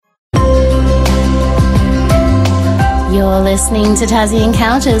You're listening to Tassie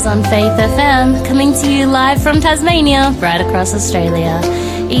Encounters on Faith FM, coming to you live from Tasmania, right across Australia.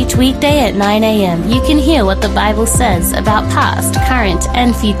 Each weekday at 9 a.m, you can hear what the Bible says about past, current,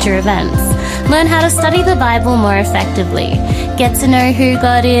 and future events. Learn how to study the Bible more effectively. Get to know who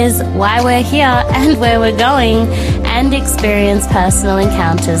God is, why we're here, and where we're going, and experience personal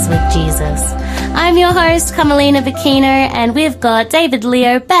encounters with Jesus. I'm your host, Carmelina, Bocchino, and we've got David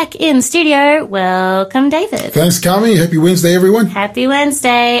Leo back in studio. Welcome, David. Thanks, Carmi. Happy Wednesday, everyone. Happy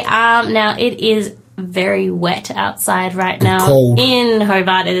Wednesday. Now, it is very wet outside right now. Cold. In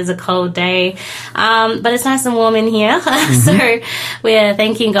Hobart, it is a cold day. But it's nice and warm in here. So we're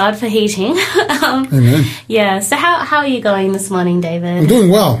thanking God for heating. Amen. Yeah. So how are you going this morning, David? I'm doing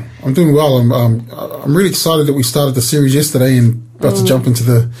well. I'm really excited that we started the series yesterday and about to jump into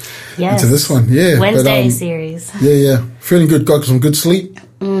this one. Yeah. Wednesday series. Yeah. Feeling good. Got some good sleep.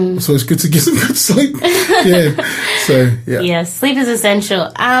 So it's good to get some good sleep. Yeah. So, yeah. Yeah, sleep is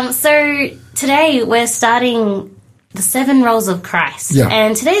essential. So today we're starting the 7 roles of Christ. Yeah.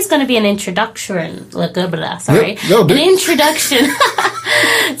 And today's going to be an introduction, an introduction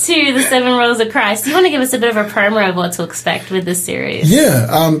to the 7 roles of Christ. Do you want to give us a bit of a promo of what to expect with this series?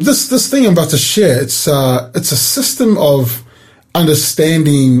 Yeah. This thing I'm about to share, it's a system of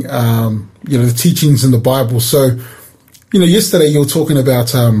understanding, the teachings in the Bible. So, yesterday you were talking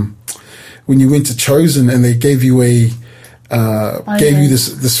about when you went to Chosen and they gave you you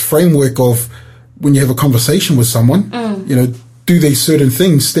this framework of when you have a conversation with someone, do these certain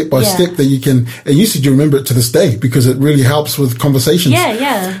things step by step that you can, and you said you remember it to this day because it really helps with conversations.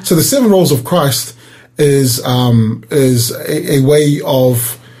 Yeah. So the 7 roles of Christ is a way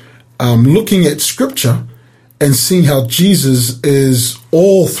of looking at Scripture and seeing how Jesus is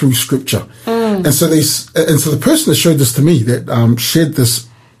all through Scripture. And so the person that showed this to me, that shared this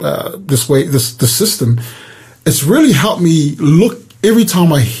system, it's really helped me look every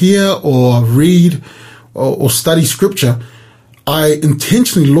time I hear or read or study Scripture. I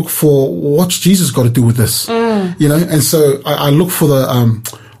intentionally look for what's Jesus got to do with this, and so I look for the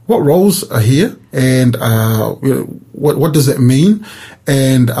what roles are here and what does that mean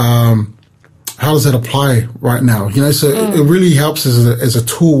and how does that apply right now? So it really helps as a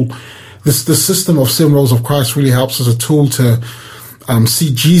tool. The system of 7 roles of Christ really helps as a tool to see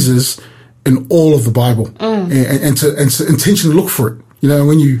Jesus in all of the Bible and to intentionally look for it.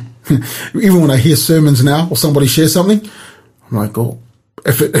 When you even when I hear sermons now or somebody share something, I'm like, oh,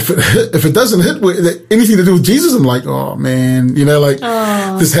 if it doesn't hit with anything to do with Jesus, I'm like, oh man,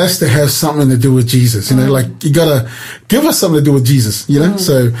 this has to have something to do with Jesus. Like you gotta give us something to do with Jesus.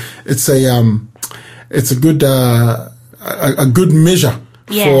 So it's a good good measure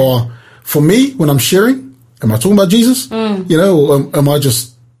for me when I'm sharing. Am I talking about Jesus? Or am I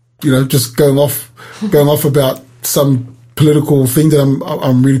just going off about some political thing that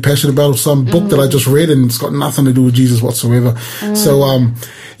I'm really passionate about, or some book that I just read and it's got nothing to do with Jesus whatsoever. So I'm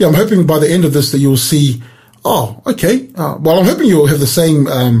hoping by the end of this that you'll see, oh, okay. I'm hoping you'll have the same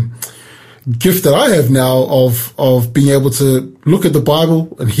gift that I have now of being able to look at the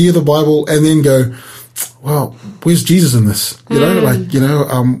Bible and hear the Bible and then go, well, where's Jesus in this?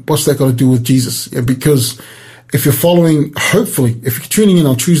 What's that got to do with Jesus? Yeah, because if you're following, hopefully, if you're tuning in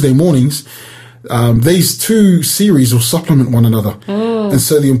on Tuesday mornings, these 2 series will supplement one another. And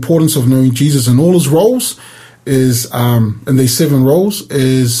so the importance of knowing Jesus in all his roles is, and these 7 roles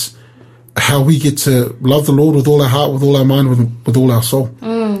is how we get to love the Lord with all our heart, with all our mind, with all our soul.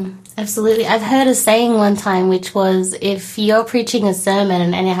 Absolutely. I've heard a saying one time, which was, if you're preaching a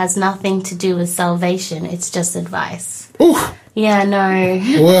sermon and it has nothing to do with salvation, it's just advice. Ooh. Yeah, no.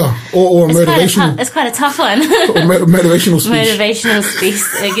 Well, or motivational. It's quite a tough one. Or motivational speech. Motivational speech.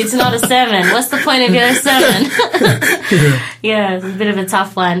 It's not a sermon. What's the point of your sermon? Yeah, it's a bit of a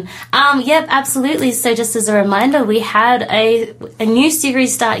tough one. Yep, absolutely. So just as a reminder, we had a new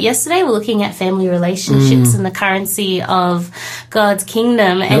series start yesterday. We're looking at family relationships and the currency of God's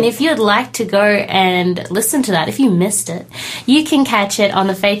kingdom. And if you'd like to go and listen to that, if you missed it, you can catch it on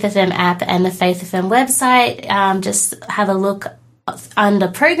the Faith FM app and the Faith FM website. Just have a look under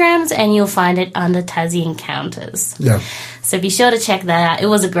programs and you'll find it under Tassie Encounters. Yeah. So be sure to check that out. It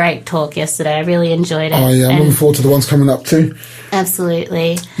was a great talk yesterday. I really enjoyed it. Oh yeah, I'm looking forward to the ones coming up too.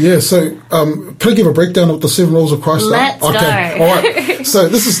 Absolutely. Yeah, so can I give a breakdown of the 7 roles of Christ? Let's go. All right. So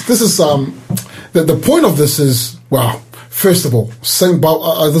this is the point of this is, well, first of all, same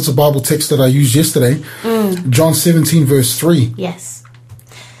Bible, that's a Bible text that I used yesterday. John 17 verse 3. Yes.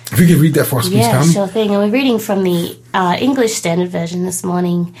 If you could read that for us, please, Carmen. Yeah, sure thing. And we're reading from the English Standard Version this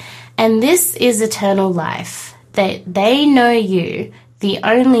morning. And this is eternal life, that they know you, the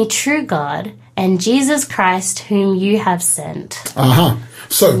only true God, and Jesus Christ, whom you have sent.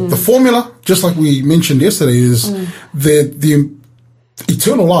 So the formula, just like we mentioned yesterday, is the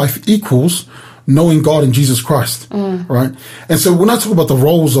eternal life equals knowing God and Jesus Christ, right? And so when I talk about the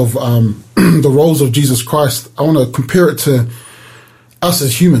roles of Jesus Christ, I want to compare it to us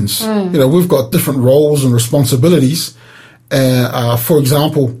as humans. You know, we've got different roles and responsibilities. For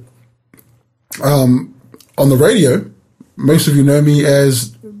example, on the radio, most of you know me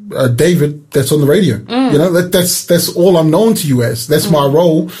as David. That's on the radio. You know, that's all I'm known to you as. That's my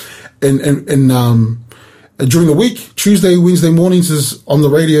role. In during the week, Tuesday, Wednesday mornings is on the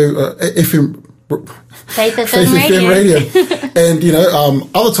radio, Faith FM radio. And you know,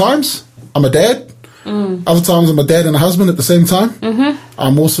 other times I'm a dad. Other times I'm a dad and a husband at the same time.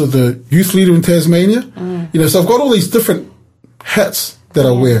 I'm also the youth leader in Tasmania. You know, so I've got all these different hats that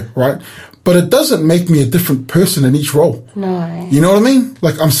I wear, right? But it doesn't make me a different person in each role. No. You know what I mean?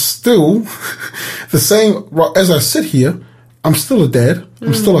 Like, I'm still the same. As I sit here, I'm still a dad.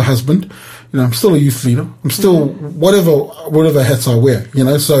 I'm still a husband. You know, I'm still a youth leader. I'm still whatever hats I wear, you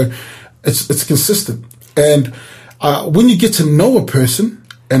know? So it's consistent. And when you get to know a person,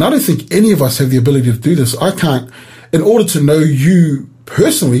 and I don't think any of us have the ability to do this. I can't, in order to know you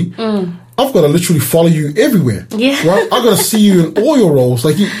personally, I've got to literally follow you everywhere. Yeah. Right? I've got to see you in all your roles.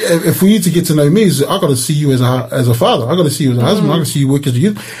 Like, if we need to get to know me, I've got to see you as a father. I've got to see you as a husband. I've got to see you work as a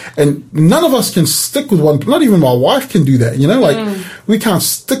youth. And none of us can stick with one. Not even my wife can do that. You know, like, we can't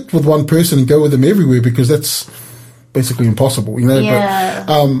stick with one person and go with them everywhere, because that's basically impossible. You know,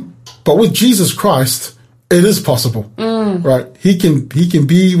 Yeah. but with Jesus Christ, it is possible. Right? He can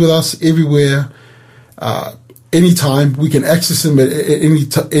be with us everywhere. Anytime we can access him at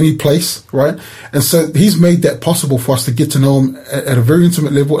any place, right? And so he's made that possible for us to get to know him at a very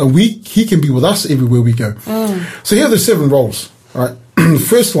intimate level, and he can be with us everywhere we go. So here are the 7 roles, right? The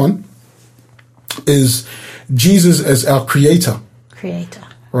first one is Jesus as our creator.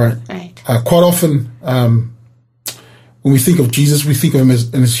 Right. Quite often, when we think of Jesus, we think of him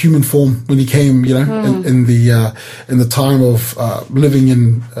in his human form when he came, you know, in the time of living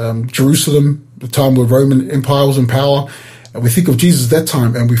in Jerusalem, the time where Roman Empire was in power. And we think of Jesus at that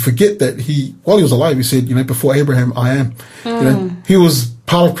time, and we forget that while he was alive, he said, you know, before Abraham, I am. You know, he was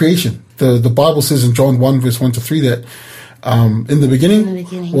part of creation. The Bible says in John 1, verse 1 to 3 that in the beginning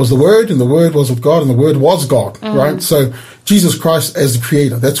was the Word, and the Word was with God, and the Word was God, right? So Jesus Christ as the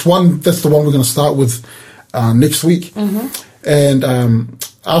creator. That's the one we're going to start with next week. And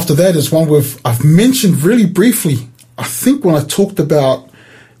after that is one I've mentioned really briefly, I think, when I talked about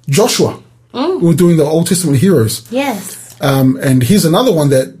Joshua. We were doing the Old Testament heroes. Yes. And here's another one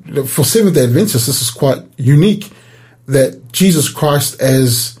that, for Seventh-day Adventists, this is quite unique, that Jesus Christ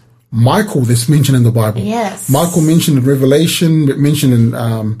as Michael that's mentioned in the Bible. Yes. Michael mentioned in Revelation, mentioned in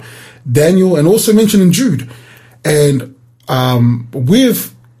Daniel, and also mentioned in Jude. And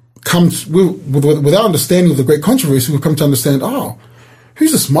with our understanding of the great controversy, we've come to understand,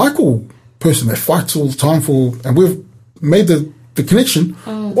 who's this Michael person that fights all the time and we've made the connection.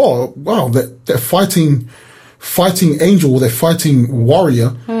 Wow, that fighting angel, that fighting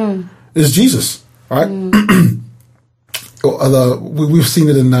warrior is Jesus, right? We've seen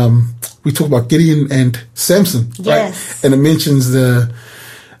it in, we talk about Gideon and Samson, right? And it mentions the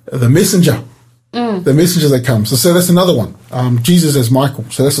messenger. The messenger that comes. So that's another one. Jesus as Michael.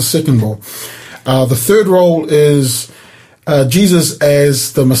 So that's the second role. The third role is Jesus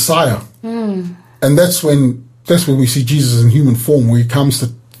as the Messiah. And that's when we see Jesus in human form, where he comes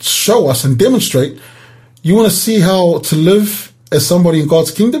to show us and demonstrate, you want to see how to live as somebody in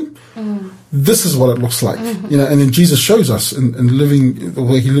God's kingdom? This is what it looks like. You know, and then Jesus shows us in living the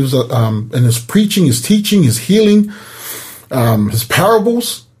way he lives, in his preaching, his teaching, his healing, his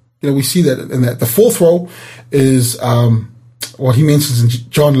parables. You know, we see that in that. The fourth role is what he mentions in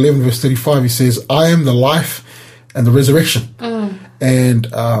John 11, verse 35. He says, I am the life and the resurrection.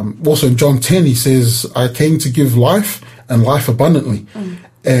 And also in John 10, he says, I came to give life and life abundantly.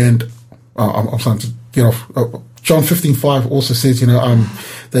 And I'm starting to get off. John 15:5 also says, you know,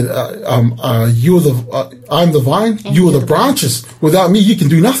 that you are I'm the vine, you are the branches. Without me, you can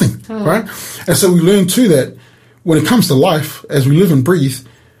do nothing, right? And so we learn too that when it comes to life, as we live and breathe,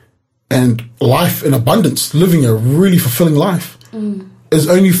 and life in abundance, living a really fulfilling life, is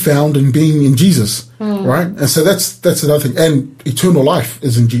only found in being in Jesus, right? And so that's another thing. And eternal life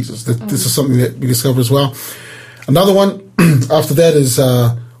is in Jesus. This is something that we discover as well. Another one after that is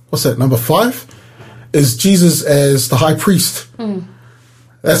what's that? Number 5 is Jesus as the high priest.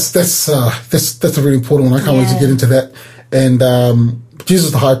 That's a really important one. I can't wait to get into that. And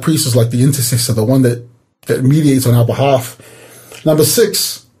Jesus the high priest is like the intercessor, the one that mediates on our behalf. Number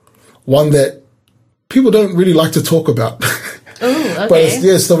 6, one that people don't really like to talk about. Oh, okay. But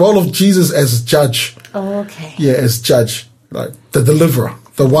it's the role of Jesus as judge. Oh, okay. Yeah, as judge, like the deliverer,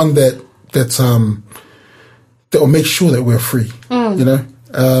 the one that will make sure that we're free. You know.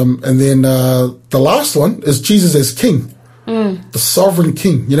 And then the last one is Jesus as king, the sovereign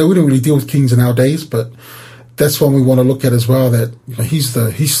king. You know, we don't really deal with kings in our days, but that's one we want to look at as well. That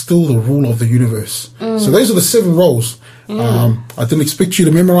he's still the ruler of the universe. So those are the 7 roles. I didn't expect you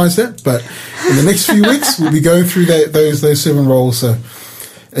to memorize that, but in the next few weeks we'll be going through those 7 roles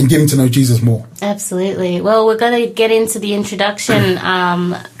and getting to know Jesus more. Absolutely. Well, we're going to get into the introduction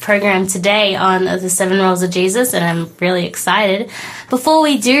program today on the 7 roles of Jesus, and I'm really excited. Before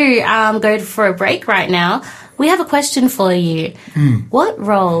we do go for a break right now, we have a question for you. What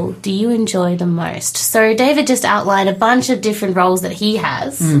role do you enjoy the most? So David just outlined a bunch of different roles that he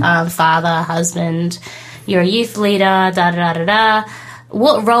has. Father, husband, you're a youth leader, da-da-da-da-da.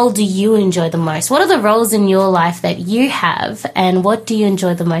 What role do you enjoy the most? What are the roles in your life that you have, and what do you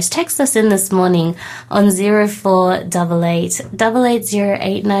enjoy the most? Text us in this morning on 0488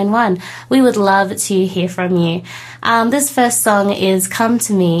 880891. We would love to hear from you. This first song is Come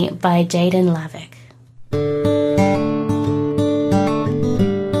to Me by Jaden Lavick.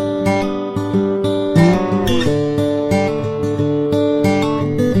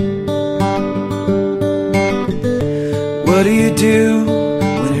 What do you do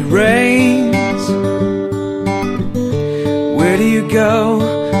when it rains? Where do you go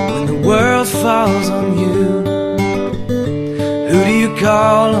when the world falls on you? Who do you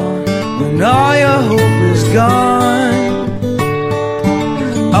call on when all your hope is gone?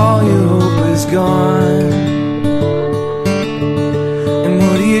 All your hope is gone. And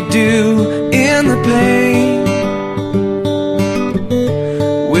what do you do in the pain?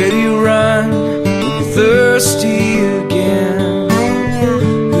 Where do you run when you're thirsty again?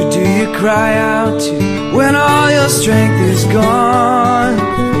 Who do you cry out to when all your strength is gone?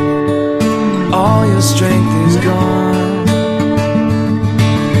 All your strength is gone.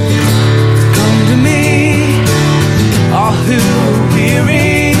 Come to me, all who are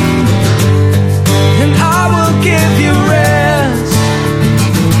weary, and I will give you rest.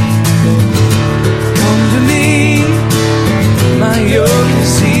 Come to me, my yoke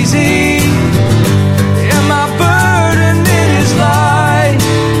is easy, and my burden it is light.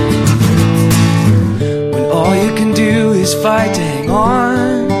 When all you can do is fight to hang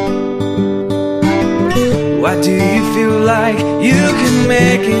on, why do you feel like you can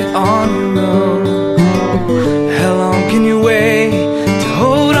make it on your own? How long can you wait to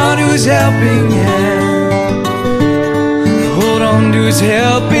hold on to his helping hand? Hold on to his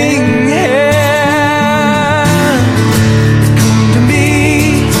helping hand. Come to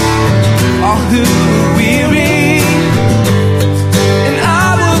me, all who are weary, and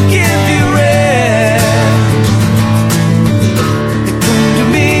I will give you rest. Come to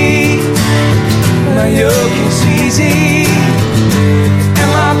me, my yoke is easy, and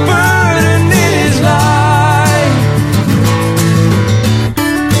my burden it is light.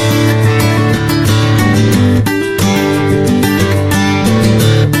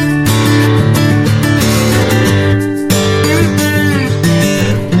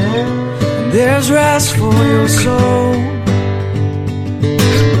 There's rest for your soul.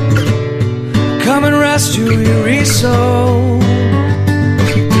 Come and rest your weary soul.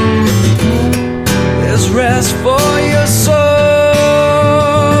 There's rest for your soul.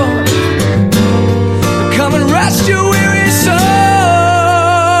 Come and rest your weary soul.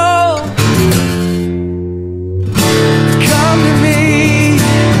 Come to me,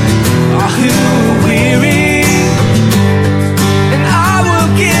 all who are weary, and I will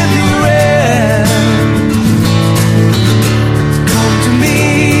give you rest. Come to me,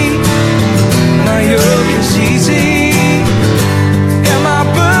 my yoke is easy, and my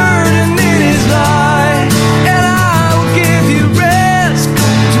burden it is light, and I will give you rest.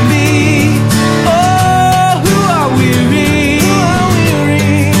 Come to me, oh, who are weary,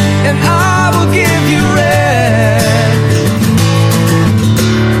 and I will give you rest.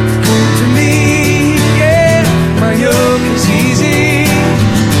 Come to me, yeah, my yoke is easy,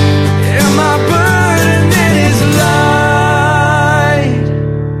 and my burden it is light.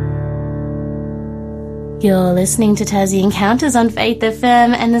 You're listening to Tassie Encounters on Faith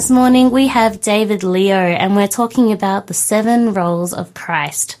FM, and this morning we have David Leo, and we're talking about the 7 roles of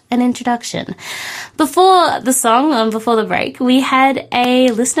Christ, an introduction. Before the song, before the break, we had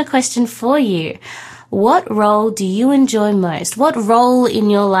a listener question for you. What role do you enjoy most? What role in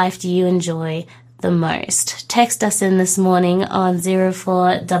your life do you enjoy the most? Text us in this morning on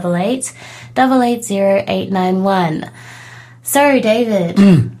 0488 880891. So, David,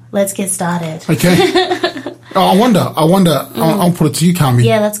 let's get started. Okay. I wonder. I'll put it to you, Carmi.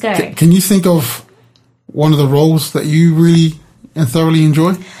 Yeah, let's go. Can you think of one of the roles that you really and thoroughly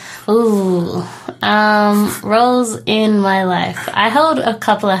enjoy? Ooh, roles in my life. I hold a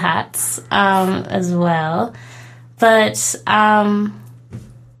couple of hats as well, but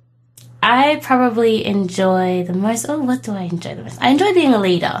I probably enjoy the most. Oh, what do I enjoy the most? I enjoy being a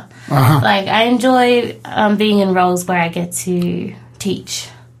leader. Like, I enjoy being in roles where I get to teach.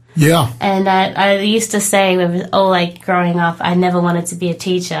 Yeah. And I used to say, like growing up, I never wanted to be a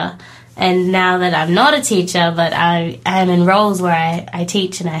teacher. And now that I'm not a teacher, but I am in roles where I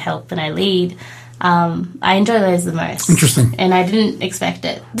teach and I help and I lead, I enjoy those the most. Interesting. And I didn't expect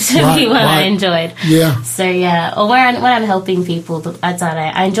it to be what I enjoyed. Yeah. So, yeah. Or when I'm helping people,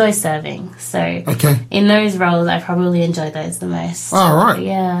 I enjoy serving. So, in those roles, I probably enjoy those the most. Oh, right.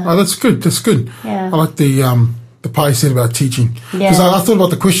 Yeah. Oh, that's good. That's good. Yeah. I like the part you said about teaching. Because I thought about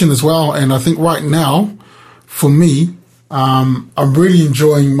the question as well, and I think right now, for me, I'm really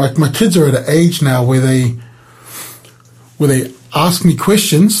enjoying my kids are at an age now where they ask me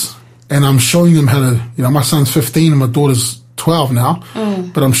questions and I'm showing them how to, my son's 15 and my daughter's 12 now,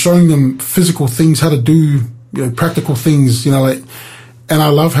 but I'm showing them physical things, how to do, practical things, and I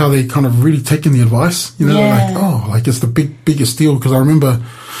love how they kind of really taking the advice, like it's the biggest deal. Because I remember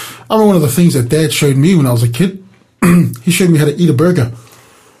one of the things that Dad showed me when I was a kid. He showed me how to eat a burger,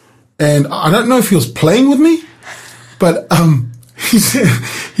 and I don't know if he was playing with me, but he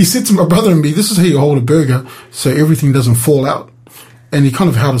said to my brother and me, "This is how you hold a burger so everything doesn't fall out." And he kind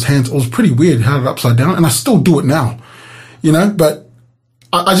of held his hands. It was pretty weird. He held it upside down, and I still do it now, But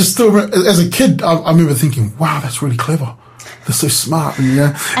I just still remember, as a kid, I remember thinking, "Wow, that's really clever. They're so smart." And,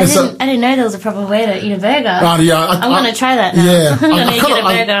 I didn't know there was a proper way to eat a burger. I'm going to try that now. Yeah,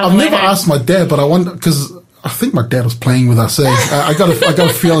 I've never asked my dad, but I wonder, because I think my dad was playing with us. I got a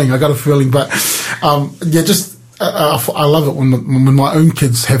feeling. But I love it when my own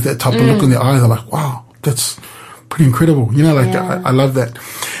kids have that type of look in their eye. They're like, "Wow, that's pretty incredible." I love that.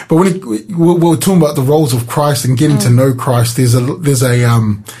 But when we're talking about the roles of Christ and getting to know Christ, there's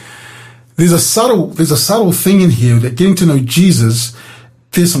a subtle thing in here that getting to know Jesus,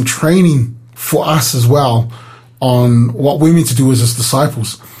 there's some training for us as well on what we're meant to do as his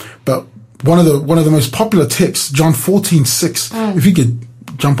disciples. But one of the most popular texts, John 14:6. If you could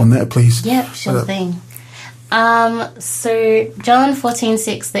jump on that, please. Yep, sure thing. So John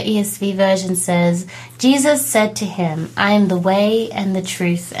 14:6, the ESV version says, "Jesus said to him, I am the way and the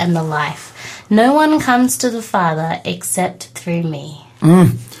truth and the life. No one comes to the Father except through me."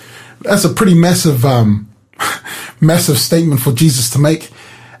 That's a pretty massive statement for Jesus to make.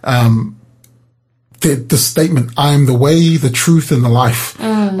 The statement, "I am the way, the truth, and the life."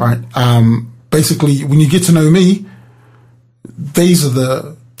 Right? Basically, when you get to know me, this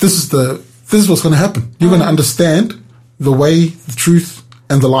is what's going to happen. You're going to understand the way, the truth,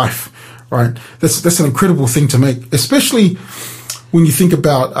 and the life. Right? That's an incredible thing to make, especially when you think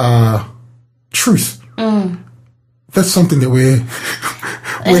about truth. That's something that we're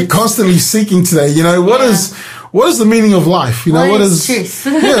constantly seeking today. What is the meaning of life? What is truth?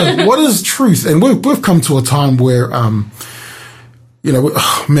 What is truth? And we've come to a time where,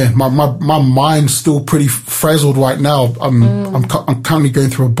 my mind's still pretty frazzled right now. I'm currently going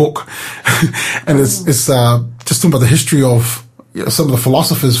through a book, and it's just talking about the history of some of the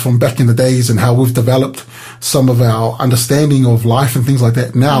philosophers from back in the days and how we've developed some of our understanding of life and things like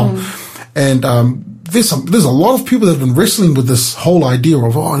that now. And there's a lot of people that have been wrestling with this whole idea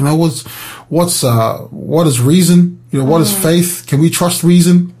of what is reason? What is faith? Can we trust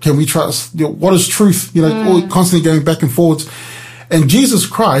reason? Can we trust what is truth? All constantly going back and forwards. And Jesus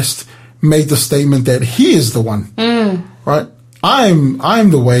Christ made the statement that he is the one, right? I'm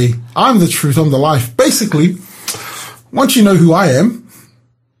the way, I'm the truth, I'm the life. Basically, once you know who I am,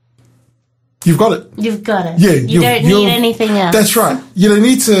 you've got it. You've got it. Yeah, you don't need anything else. That's right. You don't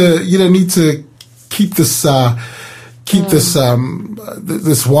need to keep this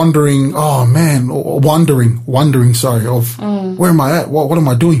wandering. Oh man, or wondering. Sorry, of where am I at? What am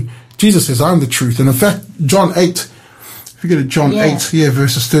I doing? Jesus says, "I'm the truth." And in fact, John 8. If you go to John 8,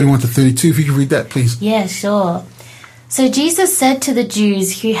 verses 31 to 32, if you could read that, please. Yeah, sure. So Jesus said to the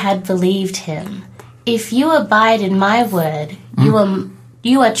Jews who had believed him, "If you abide in my word,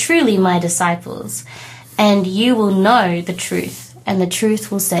 you are truly my disciples, and you will know the truth, and the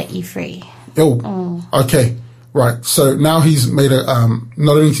truth will set you free." Okay. Right. So now he's made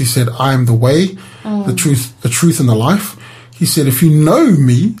not only has he said, "I am the way, the truth and the life." He said, if you know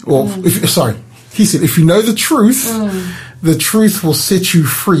me, he said, if you know the truth will set you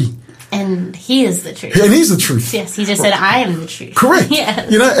free. And he is the truth. And he's the truth. Yes, he just said, I am the truth. Correct. Yes.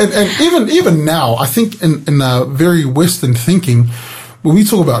 You know, and even now, I think in very Western thinking, when we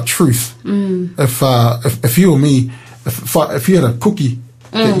talk about truth, if you or me, if you had a cookie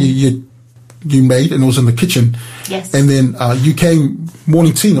that you made and it was in the kitchen, yes, and then you came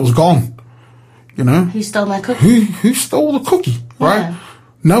morning tea and it was gone, you know, who stole my cookie? Who stole the cookie? Right. Yeah.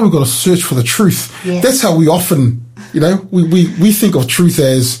 Now we've got to search for the truth. Yes. That's how we often, you know, we think of truth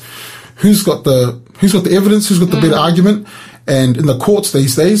as who's got the evidence, who's got the better argument. And in the courts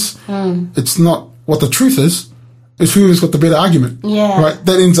these days, it's not what the truth is, it's who's got the better argument. Yeah. Right?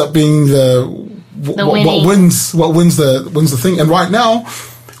 That ends up being what wins the thing. And right now,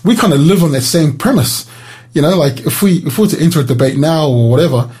 we kind of live on that same premise. You know, like if we were to enter a debate now or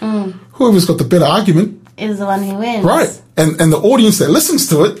whatever, whoever's got the better argument is the one who wins. Right. And the audience that listens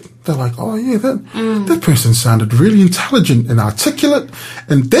to it, they're like, oh yeah, that person sounded really intelligent and articulate,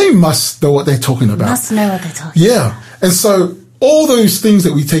 and they must know what they're talking about. Must know what they're talking about. And so all those things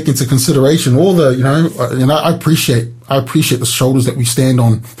that we take into consideration, all the, I appreciate the shoulders that we stand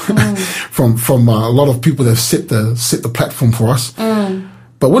on from a lot of people that have set the platform for us.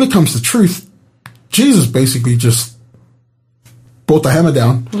 But when it comes to truth, Jesus basically just brought the hammer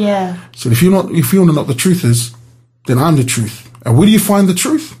down. Yeah. So if you want to know what the truth is, then I'm the truth. And where do you find the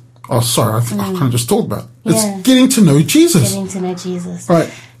truth? Oh, sorry, I kind of just talked about it. It's getting to know Jesus. Getting to know Jesus.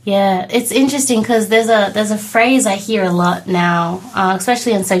 Right. Yeah, it's interesting because there's a phrase I hear a lot now,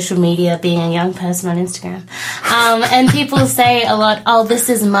 especially on social media, being a young person on Instagram, and people say a lot, "Oh, this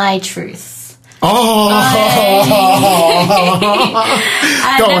is my truth." Oh,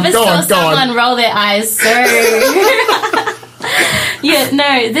 I never saw someone roll their eyes so. Yeah,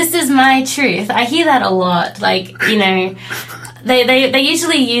 no, this is my truth. I hear that a lot. Like, you know, they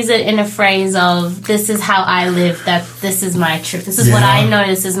usually use it in a phrase of, this is how I live, that this is my truth. This is what I know,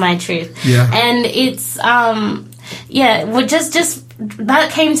 this is my truth. Yeah. And it's, well, just that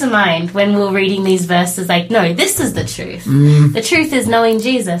came to mind when we were reading these verses, like, no, this is the truth. The truth is knowing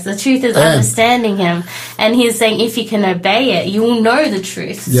Jesus. The truth is understanding him. And he's saying if you can obey it, you will know the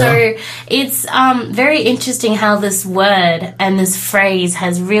truth. Yeah. So it's very interesting how this word and this phrase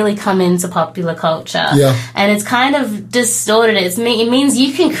has really come into popular culture. Yeah. And it's kind of distorted it. It means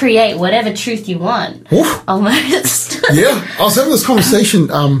you can create whatever truth you want. Oof. Almost. Yeah. I was having this conversation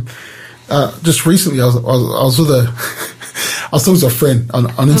just recently. I was with I was talking to a friend on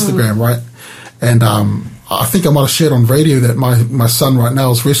Instagram, right? And I think I might have shared on radio that my son right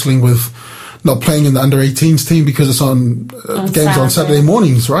now is wrestling with not playing in the under-18s team because it's on games on Saturday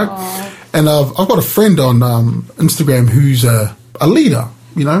mornings, right? Aww. And I've got a friend on Instagram who's a leader,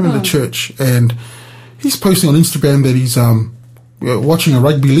 you know, in the church, and he's posting on Instagram that he's watching a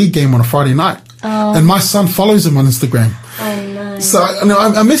rugby league game on a Friday night, and my son follows him on Instagram. Oh, no. So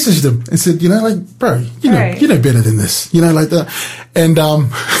I messaged him and said, you know, like, bro, you know better than this, you know, like that. And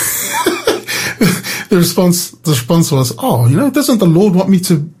the response was, oh, you know, doesn't the Lord want me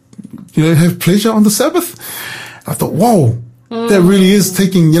to, you know, have pleasure on the Sabbath? I thought, whoa, that really is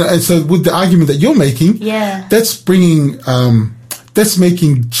taking, you know. And so with the argument that you're making, that's bringing, that's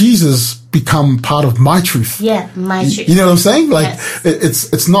making Jesus become part of my truth. Yeah, my truth. You know what I'm saying? Like,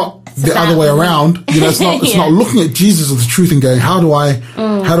 it's not the other way around. You know, it's not looking at Jesus as the truth and going, how do I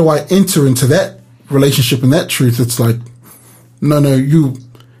enter into that relationship and that truth? It's like, no, you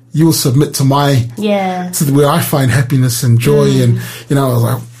will submit to to where I find happiness and joy. And, you know, I was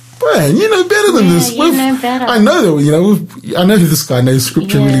like, man, you know better than this. You know better. I know that, you know, I know this guy knows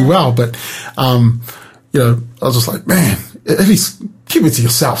scripture really well, but, you know, I was just like, man, at least keep it to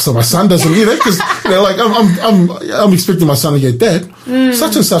yourself so my son doesn't either, because, you know, like, I'm expecting my son to go, Dad,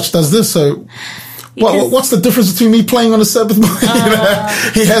 such and such does this, so what's the difference between me playing on a Sabbath morning? You know,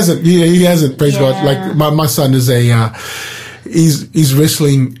 he hasn't, praise God. Like, my son is he's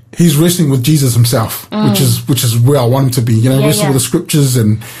wrestling with Jesus himself, which is where I want him to be, you know, wrestle with the scriptures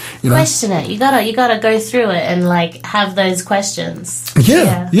and, you know. Question it. You gotta go through it and, like, have those questions.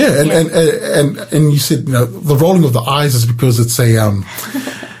 Yeah. And you said, you know, the rolling of the eyes is because it's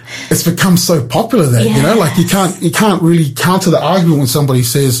it's become so popular that, you know, like, you can't really counter the argument when somebody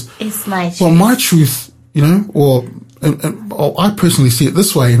says, it's my truth. Well, my truth, you know, or I personally see it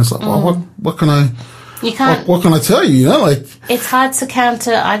this way, and it's like, well, what can I... You can't. What can I tell you? You know, like, it's hard to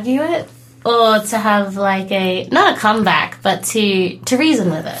counter argue it, or to have, like, not a comeback, but to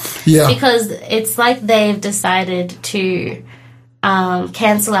reason with it. Yeah. Because it's like they've decided to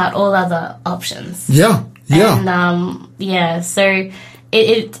cancel out all other options. Yeah. Yeah. And so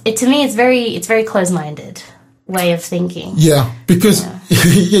it to me it's very close-minded way of thinking. Yeah, because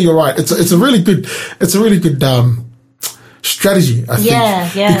you're right. It's a really good strategy, I think.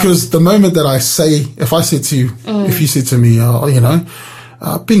 Yeah. Because the moment that if I said to you, if you said to me,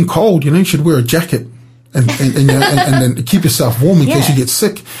 being cold, you should wear a jacket and then keep yourself warm in case you get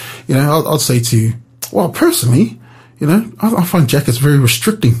sick. I'd say to you, well, personally, I find jackets very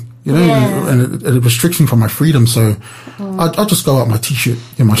restricting, and it restricts me from my freedom. So I'll just go out my t-shirt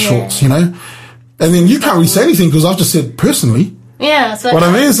and my shorts, and then you can't really say anything because I've just said personally. Yeah. So what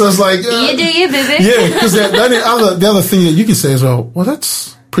I mean? So it's like, you do you, baby. Yeah. Because the other thing that you can say as well,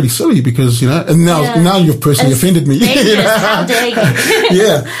 that's pretty silly because, and now you've personally offended me. How dare you?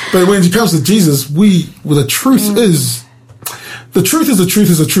 Yeah. But when it comes to Jesus, the truth is, the truth is the truth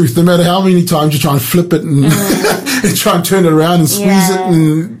is the truth. No matter how many times you try and flip it and, and try and turn it around and squeeze it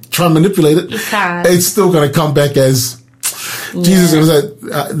and try and manipulate it, it's still going to come back as Jesus was like,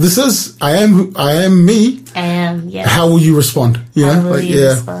 I am me. I am, yeah. How will you respond? How will you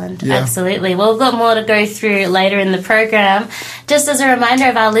respond? Yeah. Absolutely. Well, we've got more to go through later in the program. Just as a reminder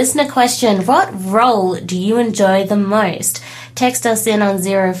of our listener question, what role do you enjoy the most? Text us in on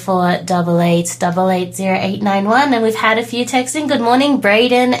 0488 880891, and we've had a few texts in. Good morning,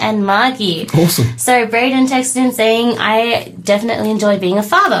 Braden and Margie. Awesome. So Braden texted in saying, I definitely enjoy being a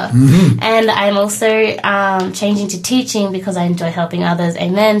father, and I'm also changing to teaching because I enjoy helping others.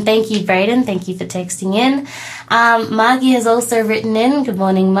 Amen. Thank you, Braden. Thank you for texting in. Margie has also written in. Good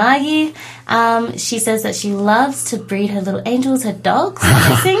morning, Margie. She says that she loves to breed her little angels, her dogs, I'm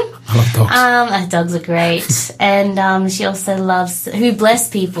guessing. I love dogs. Her dogs are great. And she also loves who bless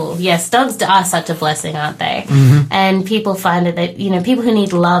people. Yes, dogs are such a blessing, aren't they? And people find that, people who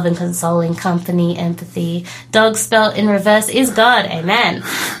need love and consoling company, empathy. Dog spelt in reverse is God. Amen.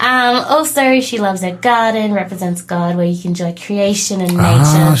 Also, she loves her garden, represents God, where you can enjoy creation and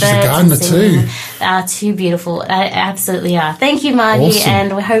nature. She's a gardener too. Too beautiful. Absolutely are. Thank you, Margie, awesome.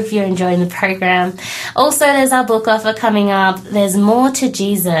 And we hope you're enjoying the program. Also, there's our book offer coming up. There's More to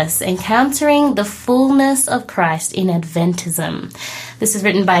Jesus, Encountering the Fullness of Christ in Adventism. This is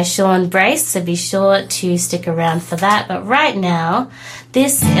written by Sean Brace, so be sure to stick around for that. But right now,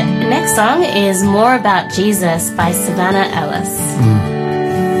 this next song is More About Jesus by Savannah Ellis.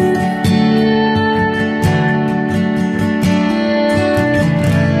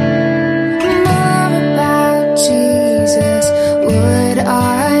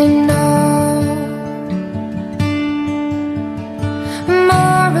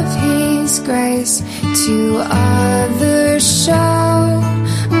 Grace to others show,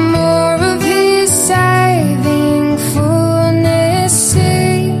 more of His saving fullness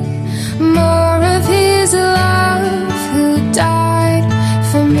see, more of His love who died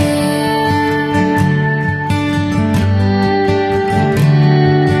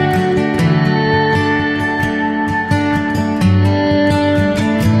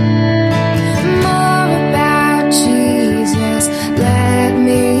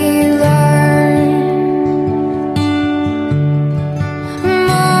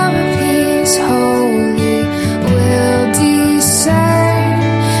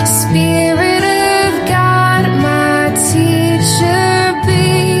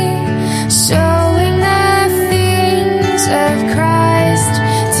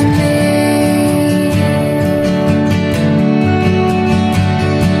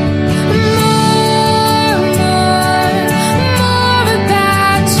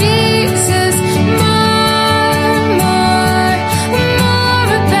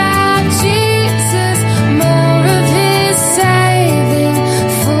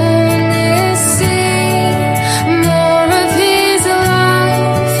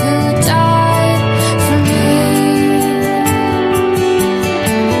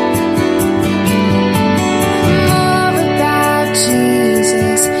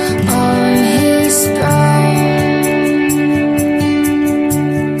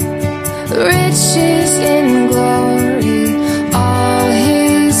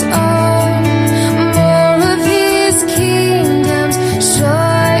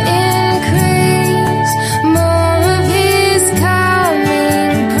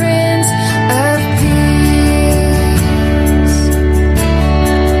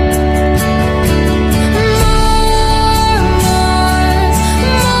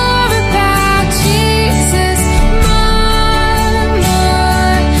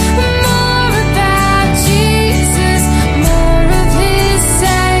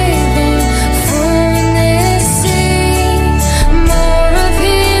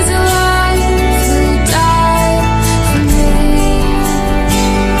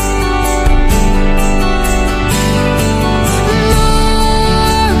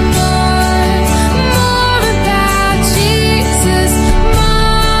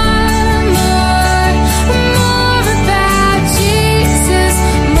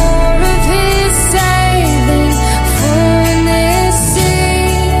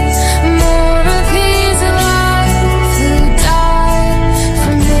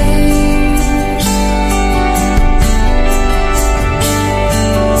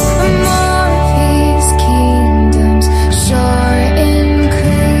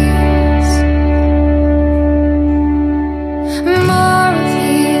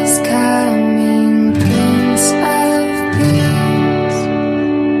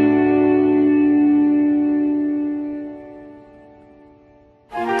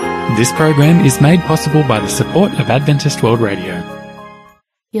This program is made possible by the support of Adventist World Radio.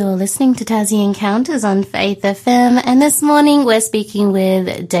 You're listening to Tassie Encounters on Faith FM, and this morning we're speaking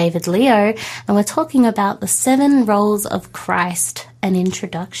with David Leo, and we're talking about the 7 roles of Christ, an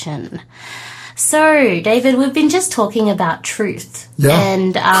introduction. So, David, we've been just talking about truth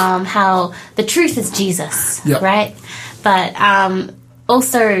and how the truth is Jesus, right? But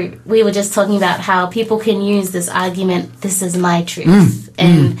also, we were just talking about how people can use this argument, this is my truth,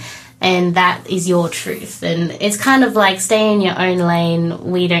 and that is your truth. And it's kind of like stay in your own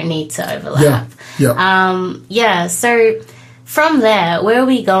lane. We don't need to overlap. So from there, where are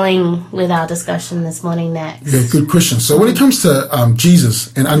we going with our discussion this morning next? Yeah, good question. So when it comes to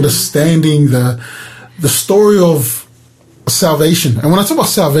Jesus and understanding the story of salvation, and when I talk about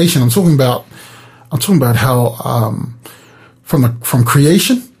salvation, I'm talking about how from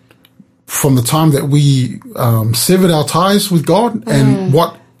creation, from the time that we severed our ties with God, and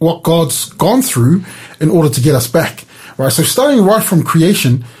what God's gone through in order to get us back, right? So starting right from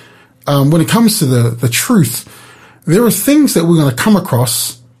creation, when it comes to the truth, there are things that we're going to come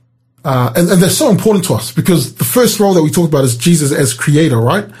across, and they're so important to us because the first role that we talked about is Jesus as creator,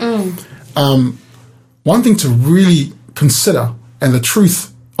 right? One thing to really consider, and the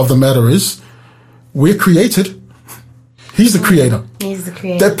truth of the matter is, we're created. He's the creator. He's the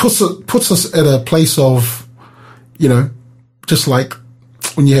creator. That puts us at a place of, just like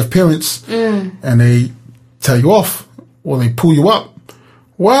when you have parents and they tell you off or they pull you up.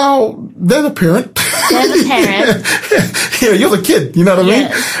 Well, they're the parent. They're the parent. You're the kid. You know what I mean?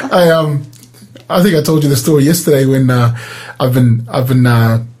 I think I told you the story yesterday when I've been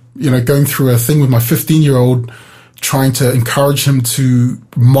going through a thing with my 15-year-old, trying to encourage him to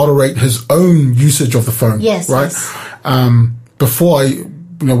moderate his own usage of the phone. Yes. Right. Yes. Before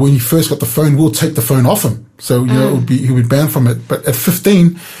when he first got the phone, we'll take the phone off him. So, he would be banned from it. But at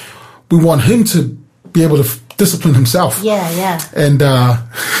 15, we want him to be able to discipline himself. Yeah. And,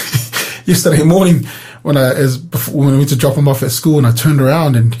 yesterday morning when I went to drop him off at school and I turned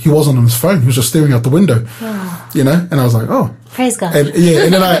around and he wasn't on his phone. He was just staring out the window, and I was like, oh, praise God. And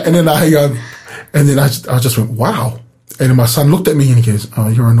then I just went, wow. And then my son looked at me and he goes, oh,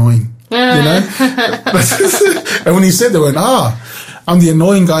 you're annoying. And when he said that, I went, I'm the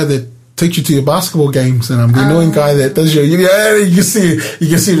annoying guy that takes you to your basketball games, and I'm the annoying guy that does you can see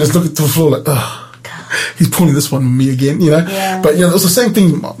him just look at the floor like, he's pulling this one on me again, But, it was the same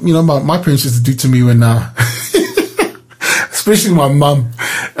thing, my parents used to do to me when, especially my mum.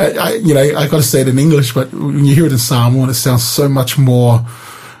 I got to say it in English, but when you hear it in Samoan, it sounds so much more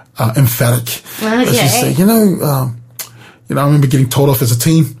emphatic. Let's just say, I remember getting told off as a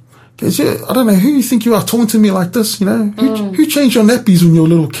teen. I don't know who you think you are talking to me like this, who changed your nappies when you were a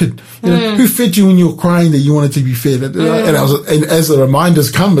little kid, who fed you when you were crying that you wanted to be fed, and as the reminders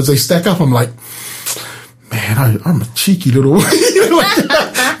come, as they stack up, I'm like, man, I'm a cheeky little,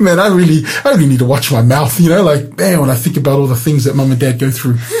 man, I really need to watch my mouth, when I think about all the things that mum and dad go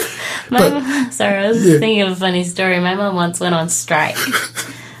through. I was thinking of a funny story. My mum once went on strike.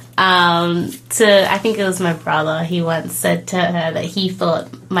 I think it was my brother. He once said to her that he thought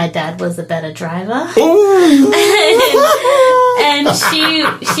my dad was a better driver. and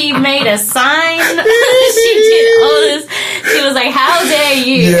she made a sign. She did all this. She was like, how dare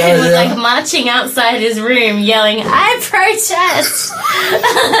you? And was like marching outside his room yelling, I protest.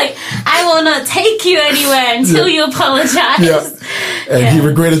 Like, I will not take you anywhere until you apologize. And he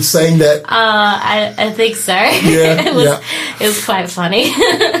regretted saying that. I think so. It was quite funny.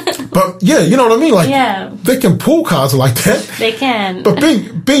 But you know what I mean? Like, they can pull cards like that. They can. But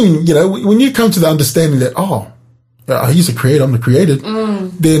being, when you come to the understanding that, he's a creator, I'm the created,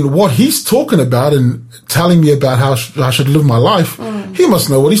 then what he's talking about and telling me about how I should live my life, he must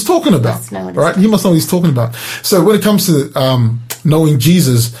know what he's talking about, right? He must know what he's talking about. So when it comes to knowing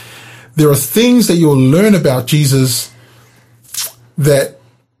Jesus, there are things that you'll learn about Jesus that,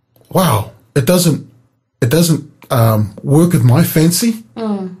 it doesn't work with my fancy.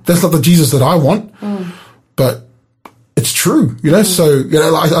 That's not the Jesus that I want, but it's true, So,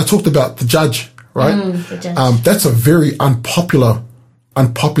 I talked about the judge, right? The judge. That's a very unpopular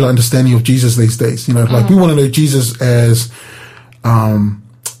understanding of Jesus these days. Like we want to know Jesus as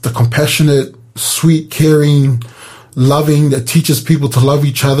the compassionate, sweet, caring, loving, that teaches people to love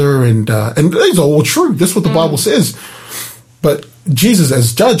each other, and these are all true. That's what the Bible says. But Jesus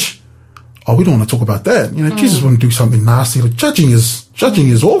as judge, we don't want to talk about that. Jesus wouldn't do something nasty. Like judging is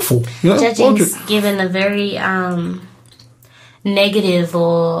awful. Judging's given a very negative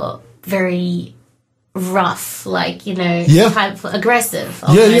or very rough, like, you know, Yeah. type aggressive.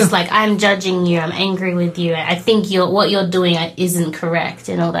 Yeah, Almost yeah. like, I'm judging you, I'm angry with you, I think what you're doing isn't correct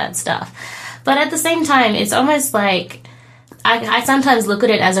and all that stuff. But at the same time, it's almost like I sometimes look at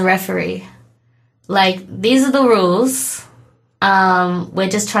it as a referee. Like, these are the rules. We're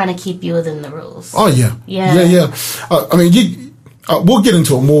just trying to keep you within the rules. Oh, yeah. Yeah. Yeah. I mean, we'll get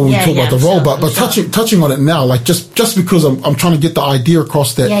into it more when we talk about the role, sure, but touching on it now, like just because I'm trying to get the idea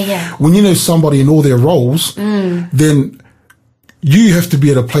across that when you know somebody in all their roles, then you have to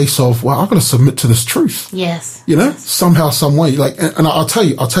be at a place of, well, I've got to submit to this truth. Yes. You know, somehow, some way. Like, and I'll tell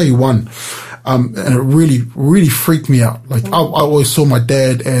you one, and it really freaked me out. Like, I always saw my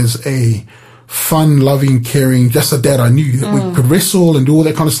dad as a fun, loving, caring, just a dad I knew that we could wrestle and do all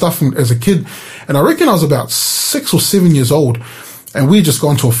that kind of stuff as a kid. And I reckon I was about 6 or 7 years old, and we had just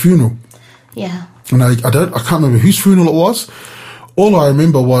gone to a funeral. Yeah. And I can't remember whose funeral it was. All I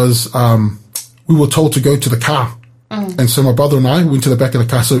remember was, we were told to go to the car. And so my brother and I went to the back of the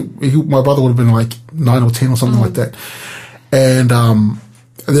car. So my brother would have been like 9 or 10 or something like that. And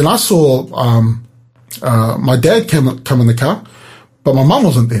then I saw, my dad come in the car, but my mum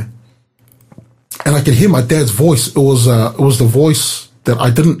wasn't there. And I could hear my dad's voice. It was the voice that I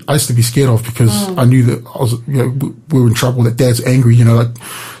used to be scared of, because I knew that we were in trouble, that dad's angry, like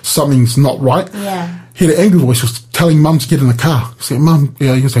something's not right. Yeah. He had an angry voice, was telling mum to get in the car. He said, Mum,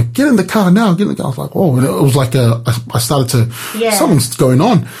 he was like, get in the car now, get in the car. I was like, oh, and it was like I started to, something's going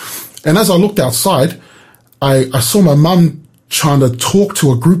on. And as I looked outside, I saw my mum trying to talk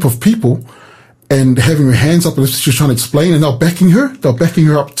to a group of people and having her hands up, and she was trying to explain, and they were backing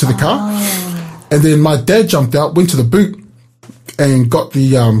her up to the car. And then my dad jumped out, went to the boot, and got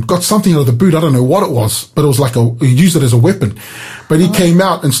something out of the boot. I don't know what it was, but it was like he used it as a weapon. But he came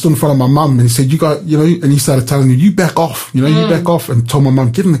out and stood in front of my mum, and he said, and he started telling me, you back off, you back off, and told my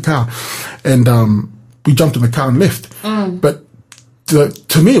mum, get in the car. And, we jumped in the car and left. But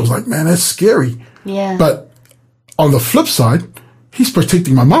to me, it was like, man, that's scary. Yeah. But on the flip side, he's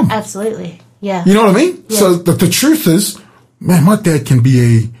protecting my mum. Absolutely. Yeah. You know what I mean? Yeah. So the truth is, man, my dad can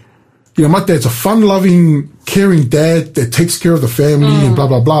be my dad's a fun-loving, caring dad that takes care of the family and blah,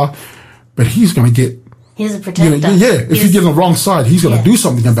 blah, blah. But he's going to get... He's a protector. If you get on the wrong side, he's going to do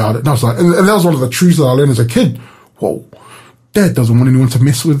something about it. And I was like... And that was one of the truths that I learned as a kid. Whoa, Dad doesn't want anyone to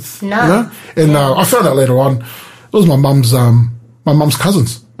mess with... No. And I found out later on, it was my mum's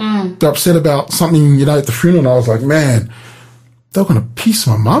cousins. They're upset about something, at the funeral. And I was like, man, they're going to piece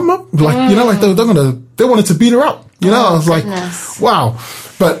my mum up? Like, they wanted to beat her up. I was like, wow.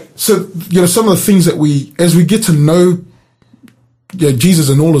 But so, some of the things that as we get to know Jesus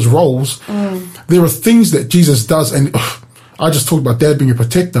in all his roles, there are things that Jesus does. And I just talked about Dad being a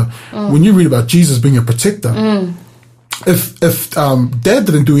protector. When you read about Jesus being a protector, if Dad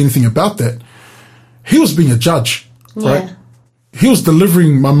didn't do anything about that, he was being a judge, right? He was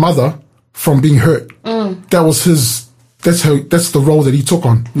delivering my mother from being hurt. That was that's the role that he took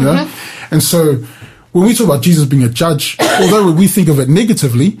on, And so, when we talk about Jesus being a judge, although we think of it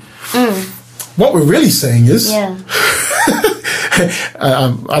negatively, what we're really saying is, I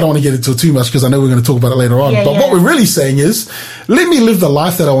don't want to get into it too much because I know we're going to talk about it later on, but what we're really saying is, let me live the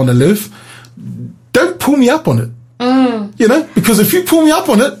life that I want to live. Don't pull me up on it. Because if you pull me up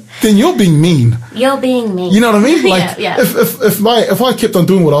on it, then you're being mean. You're being mean. You know what I mean? Like, if I kept on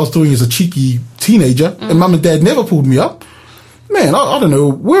doing what I was doing as a cheeky teenager and Mum and Dad never pulled me up, man, I don't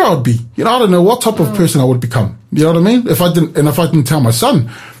know where I'd be. I don't know what type of person I would become. You know what I mean? If I didn't tell my son,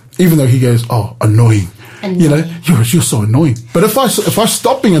 even though he goes, oh, annoying. You're so annoying. But if I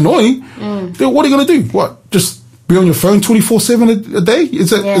stop being annoying, then what are you going to do? What? Just be on your phone 24/7 a day? Is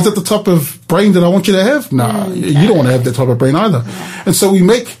that the type of brain that I want you to have? Nah, you don't want to have that type of brain either. And so we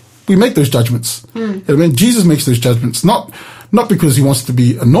make those judgments. Jesus makes those judgments, not because he wants to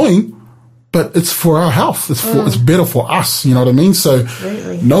be annoying, but it's for our health. It's better for us. You know what I mean? So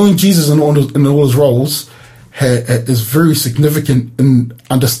knowing Jesus in all his roles is very significant in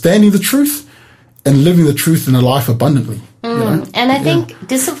understanding the truth and living the truth in a life abundantly. And I think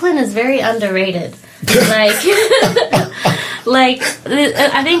discipline is very underrated. I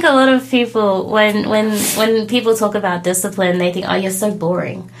think a lot of people, when people talk about discipline, they think, oh, you're so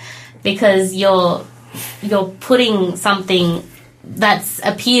boring, because you're putting something that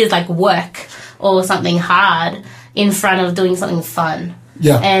appears like work or something hard in front of doing something fun.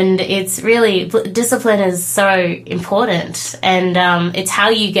 Yeah. And it's really, discipline is so important, and it's how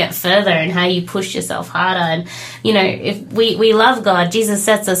you get further and how you push yourself harder. And, you know, if we love God, Jesus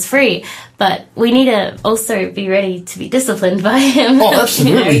sets us free, but we need to also be ready to be disciplined by Him. Oh,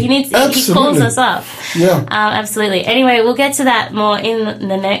 absolutely. He calls us up. Yeah. Absolutely. Anyway, we'll get to that more in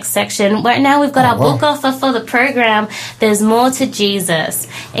the next section. Right now we've got our book offer for the program, There's More to Jesus,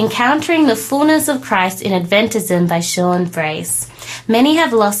 Encountering the Fullness of Christ in Adventism by Sean Brace. Many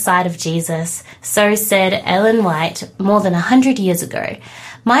have lost sight of Jesus, so said Ellen White more than 100 years ago.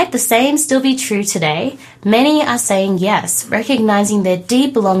 Might the same still be true today? Many are saying yes, recognizing their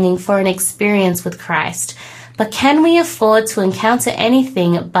deep longing for an experience with Christ. But can we afford to encounter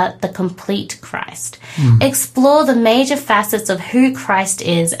anything but the complete Christ? Explore the major facets of who Christ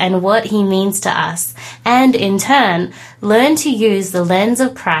is and what He means to us, and in turn, learn to use the lens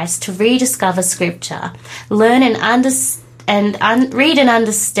of Christ to rediscover Scripture. Learn and read and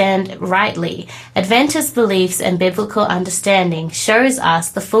understand rightly. Adventist beliefs and biblical understanding shows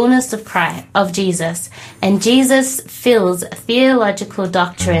us the fullness of Christ, of Jesus, and Jesus fills theological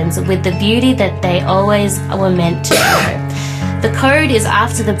doctrines with the beauty that they always were meant to show. The code is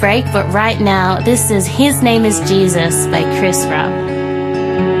after the break, but right now, this is His Name is Jesus by Chris Rupp.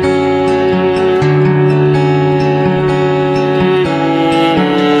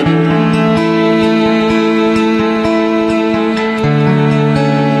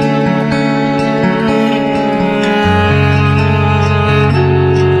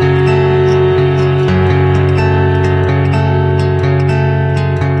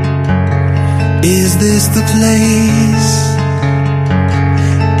 Is this the place?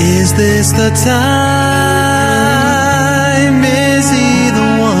 Is this the time? Is He the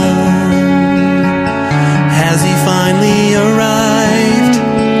one? Has He finally arrived?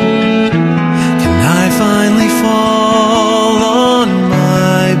 Can I finally fall on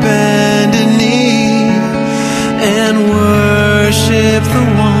my bended knee and worship the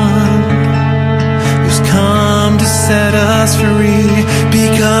one who's come to set us free?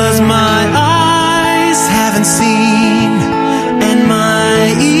 Because my eyes haven't seen and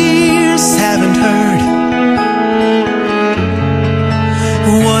my ears haven't heard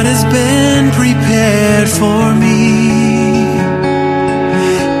what has been prepared for me,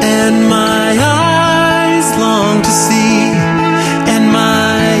 and my eyes long to see and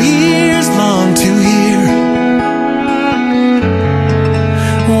my ears long to hear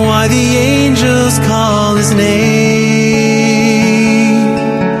why the angels call His name.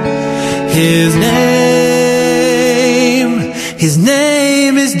 His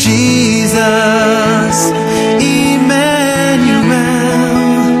name is Jesus, Emmanuel.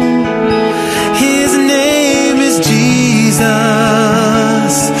 His name is Jesus,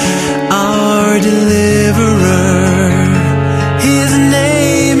 our deliverer. His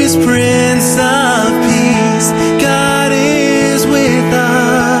name is Prince of Peace. God is with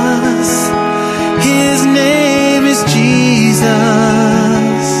us. His name is Jesus,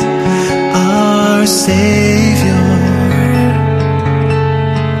 our Savior.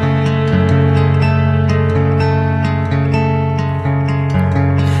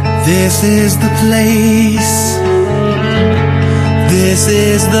 This is the place. This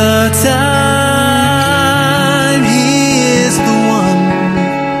is the time. He is the one.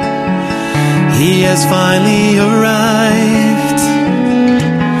 He has finally arrived.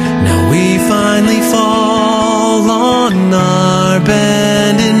 Now we finally fall on our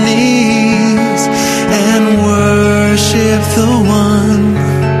bended knees and worship the one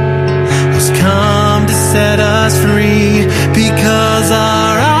who's come to set us free. Because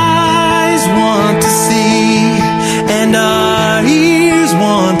our eyes want to see and our ears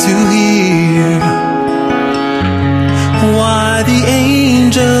want to hear why the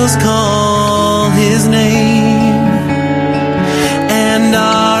angels call His name, and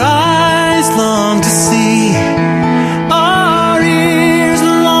our eyes long to see, our ears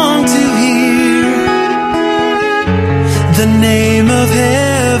long to hear the name of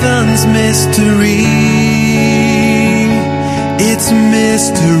heaven's mystery. It's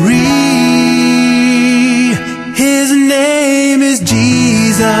mystery. His name is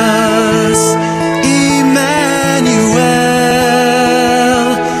Jesus, Emmanuel.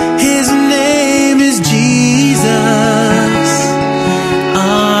 His name is Jesus,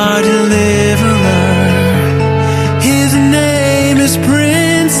 our deliverer. His name is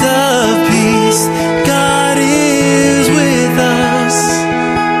Prince of Peace. God is with us.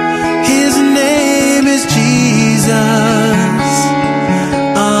 His name is Jesus,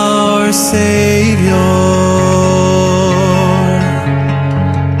 our Savior.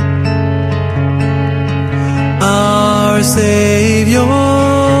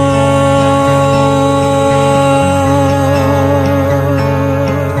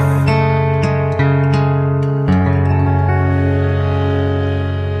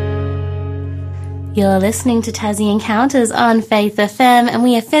 You're listening to Tassie Encounters on Faith FM, and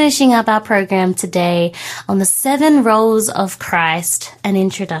we are finishing up our program today on the 7 roles of Christ, an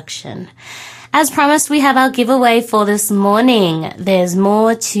introduction. As promised, we have our giveaway for this morning. There's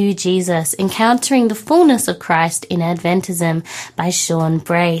More to Jesus, Encountering the Fullness of Christ in Adventism by Sean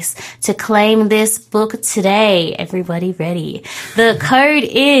Brace. To claim this book today, everybody ready? The code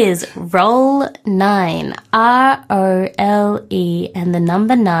is ROLE9, ROLE, and the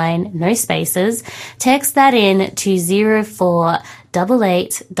number 9, no spaces. Text that in to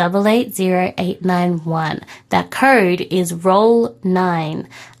 0488880891. That code is ROLE9,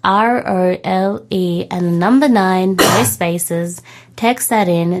 ROLE, and the number 9, no spaces. Text that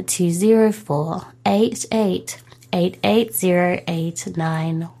in to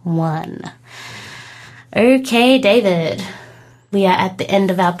 0488880891. Okay, David. We are at the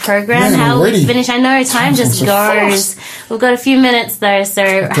end of our program. Man, how are we already? finish? I know time just so goes. fast. We've got a few minutes though,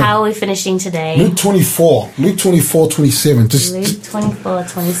 so how are we finishing today? Luke 24:27. Luke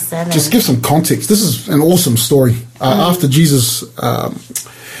 24:27. Just give some context. This is an awesome story. After Jesus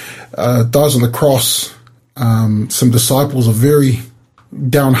dies on the cross, some disciples are very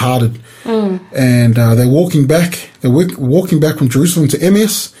downhearted, and they're walking back. They're walking back from Jerusalem to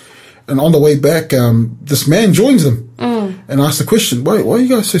Emmaus, and on the way back, this man joins them and asks the question, "Why are you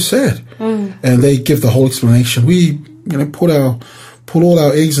guys so sad?" And they give the whole explanation. We, put all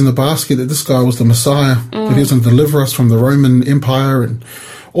our eggs in the basket that this guy was the Messiah, that he was going to deliver us from the Roman Empire and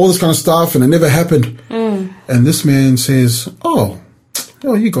all this kind of stuff, and it never happened. And this man says, "Oh,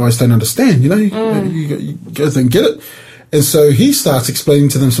 you guys don't understand, you guys don't get it." And so he starts explaining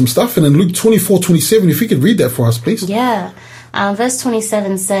to them some stuff. And in Luke 24:27, if you could read that for us, please. Yeah. Verse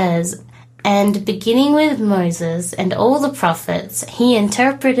 27 says, "And beginning with Moses and all the prophets, he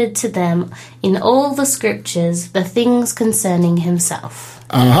interpreted to them in all the scriptures the things concerning himself."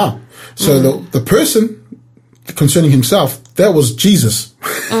 So the person concerning himself, that was Jesus.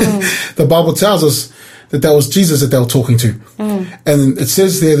 The Bible tells us that was Jesus that they were talking to. And it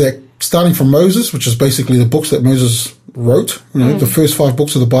says there that starting from Moses, which is basically the books that Moses wrote, the first 5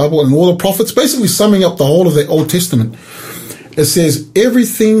 books of the Bible, and all the prophets, basically summing up the whole of the Old Testament. It says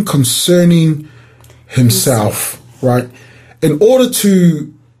everything concerning himself, right? In order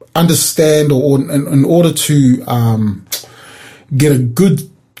to understand, or in order to get a good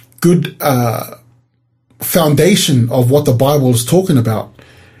foundation of what the Bible is talking about,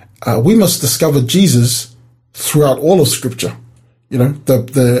 we must discover Jesus throughout all of Scripture. One of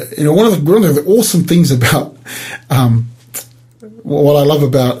the awesome things about what I love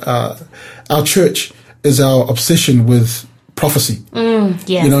about our church is our obsession with prophecy.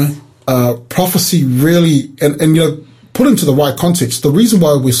 Yes. Prophecy really, and put into the right context, the reason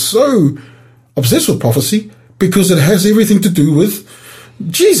why we're so obsessed with prophecy, because it has everything to do with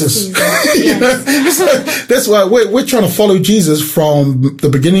Jesus. Yes. So that's why we're trying to follow Jesus from the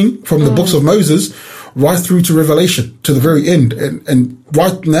beginning, from the books of Moses, right through to Revelation, to the very end. And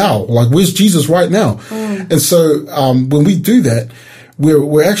right now, like, where's Jesus right now? And so when we do that,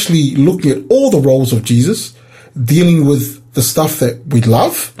 we're actually looking at all the roles of Jesus, dealing with the stuff that we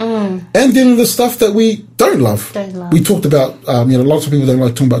love, and dealing with the stuff that we don't love. We talked about, lots of people don't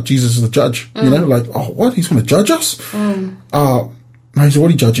like talking about Jesus as the judge. Like, oh, what? He's going to judge us? No, he's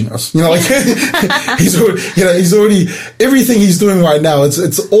already judging us. He's already, everything he's doing right now,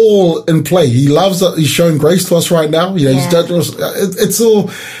 it's all in play. He loves us. He's showing grace to us right now. He's judging us. It's all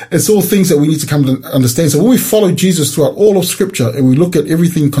things that we need to come to understand. So when we follow Jesus throughout all of Scripture and we look at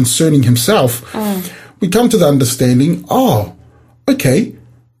everything concerning himself, we come to the understanding, okay,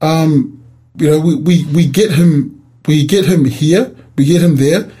 we get him here, we get him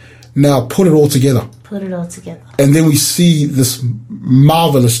there. Now put it all together. And then we see this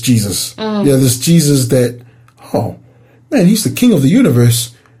marvelous Jesus. This Jesus that, he's the King of the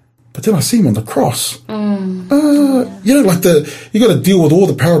universe. But then I see him on the cross. You got to deal with all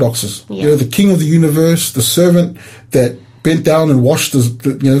the paradoxes. The King of the universe, the servant that bent down and washed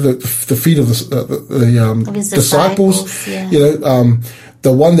the feet of the disciples.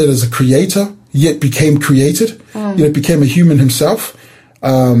 The one that is a creator yet became created. Became a human himself.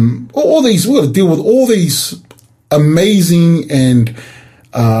 All these, we've got to deal with all these amazing and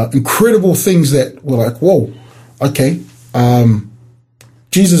incredible things that we're like, whoa, okay,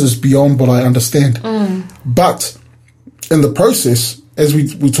 Jesus is beyond what I understand. But in the process, as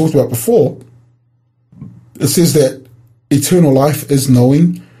we talked about before, it says that eternal life is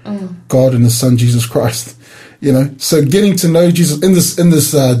knowing God and His Son Jesus Christ. So getting to know Jesus in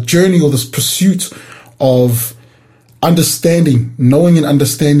this journey, or this pursuit of knowing and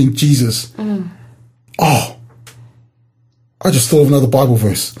understanding Jesus. I just thought of another Bible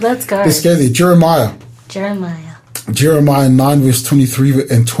verse. Let's go. Let's go there. Jeremiah 9 verse 23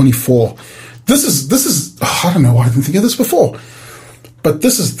 and 24. This is I don't know why I didn't think of this before. But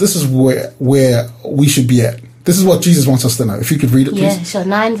this is where we should be at. This is what Jesus wants us to know. If you could read it, please. Yeah, sure.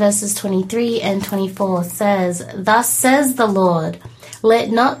 9 verses 23 and 24 says, "Thus says the Lord,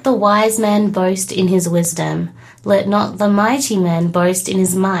 let not the wise man boast in his wisdom. Let not the mighty man boast in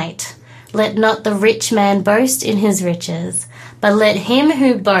his might. Let not the rich man boast in his riches. But let him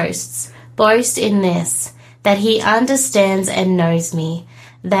who boasts boast in this, that he understands and knows me,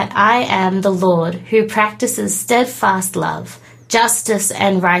 that I am the Lord who practices steadfast love, justice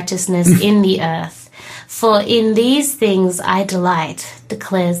and righteousness in the earth. For in these things I delight,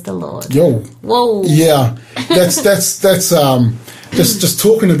 declares the Lord." Yo. Whoa. Yeah. That's just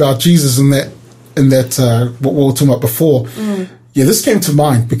talking about Jesus in that what we were talking about before. Yeah, this came to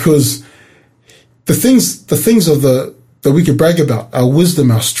mind because the things of that we could brag about, our wisdom,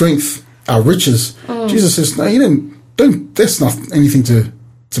 our strength, our riches. Jesus says, no, don't that's not anything to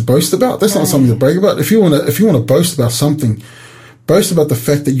boast about. That's not something to brag about. If you want to boast about something, boast about the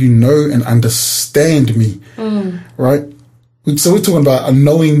fact that you know and understand me, right? So we're talking about a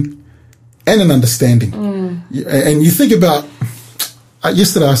knowing and an understanding. And you think about,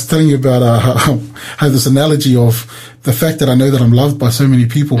 yesterday I was telling you about how this analogy of the fact that I know that I'm loved by so many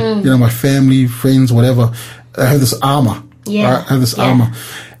people, my family, friends, whatever. I have this armor. Yeah. Right? I have this armor.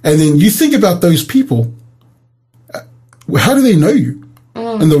 And then you think about those people, how do they know you?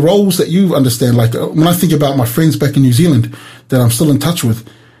 And the roles that you understand, like when I think about my friends back in New Zealand that I'm still in touch with,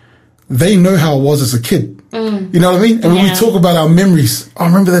 they know how I was as a kid. You know what I mean? And when we talk about our memories, I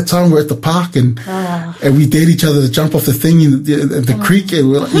remember that time we were at the park and we dared each other to jump off the thing in the creek,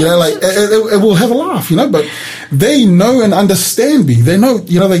 and we'll have a laugh, but they know and understand me. They know,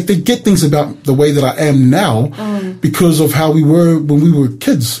 they get things about the way that I am now because of how we were when we were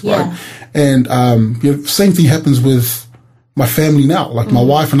kids, right? And same thing happens with my family now. Like my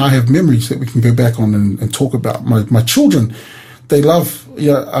wife and I have memories that we can go back on and talk about. My children, they love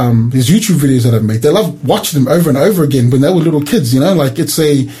these YouTube videos that I've made. They love watching them over and over again when they were little kids. Like it's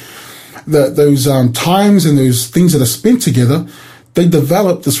those times and those things that are spent together. They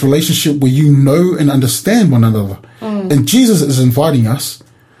develop this relationship where you know and understand one another. And Jesus is inviting us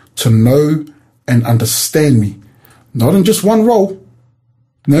to know and understand me, not in just one role.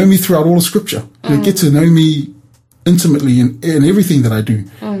 Know me throughout all of Scripture. Get to know me intimately in everything that I do.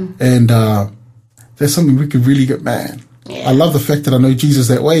 And that's something we could really get, man. Yeah. I love the fact that I know Jesus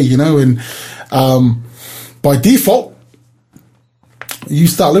that way, and by default, you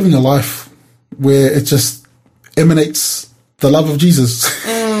start living a life where it just emanates the love of Jesus.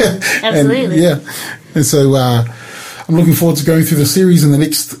 Absolutely. And so I'm looking forward to going through the series in the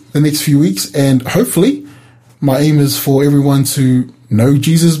next few weeks, and hopefully my aim is for everyone to know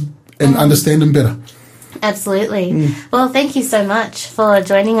Jesus and understand him better. Absolutely. Well, thank you so much for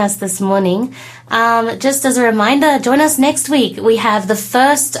joining us this morning. Just as a reminder, join us next week. We have the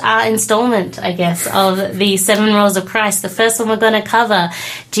first installment, I guess, of the 7 Roles of Christ. The first one we're going to cover,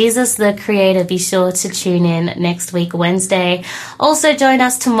 Jesus the Creator. Be sure to tune in next week, Wednesday. Also join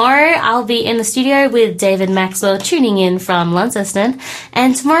us tomorrow. I'll be in the studio with David Maxwell tuning in from Launceston.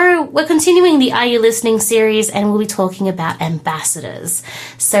 And tomorrow we're continuing the Are You Listening series, and we'll be talking about ambassadors.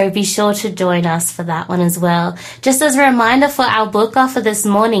 So be sure to join us for that one as well. Just as a reminder for our book offer this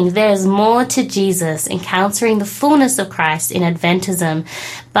morning, there's more to Jesus, Encountering the Fullness of Christ in Adventism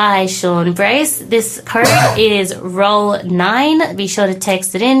by Sean Brace. This code is ROLL9. Be sure to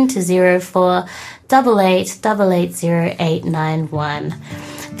text it in to 0488880891.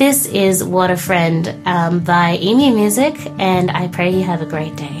 This is What a Friend by Emu Music, and I pray you have a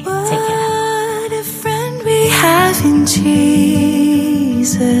great day. Take care. What a friend we have in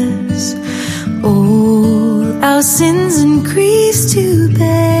Jesus. All our sins and griefs to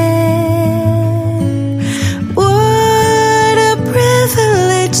bear. What a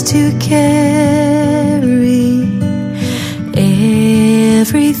privilege to carry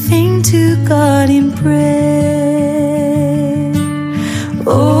everything to God in prayer.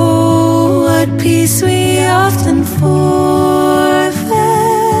 Oh, what peace we often forfeit.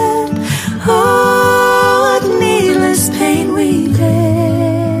 Oh, what needless pain we bear.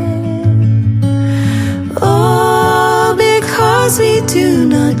 Oh, because we do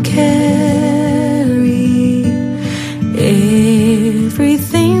not carry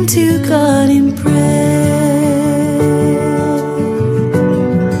everything to God in prayer.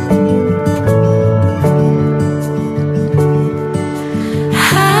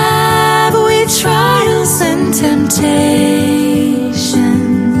 Have we trials and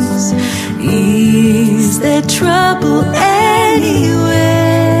temptations? Is there trouble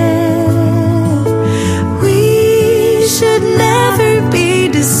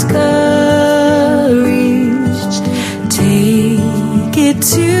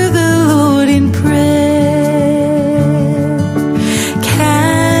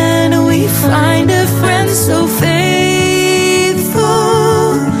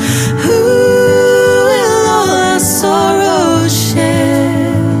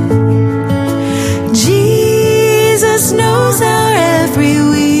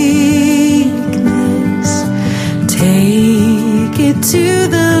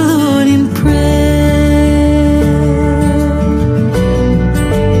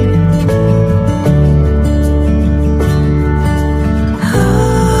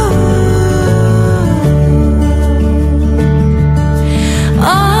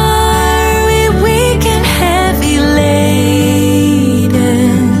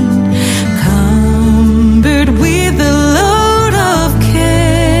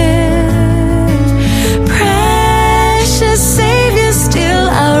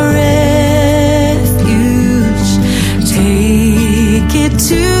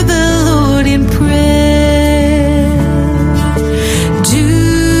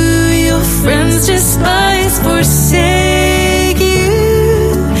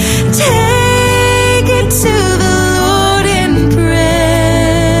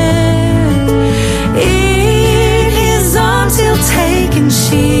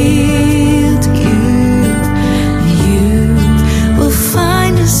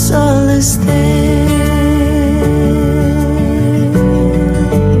was there.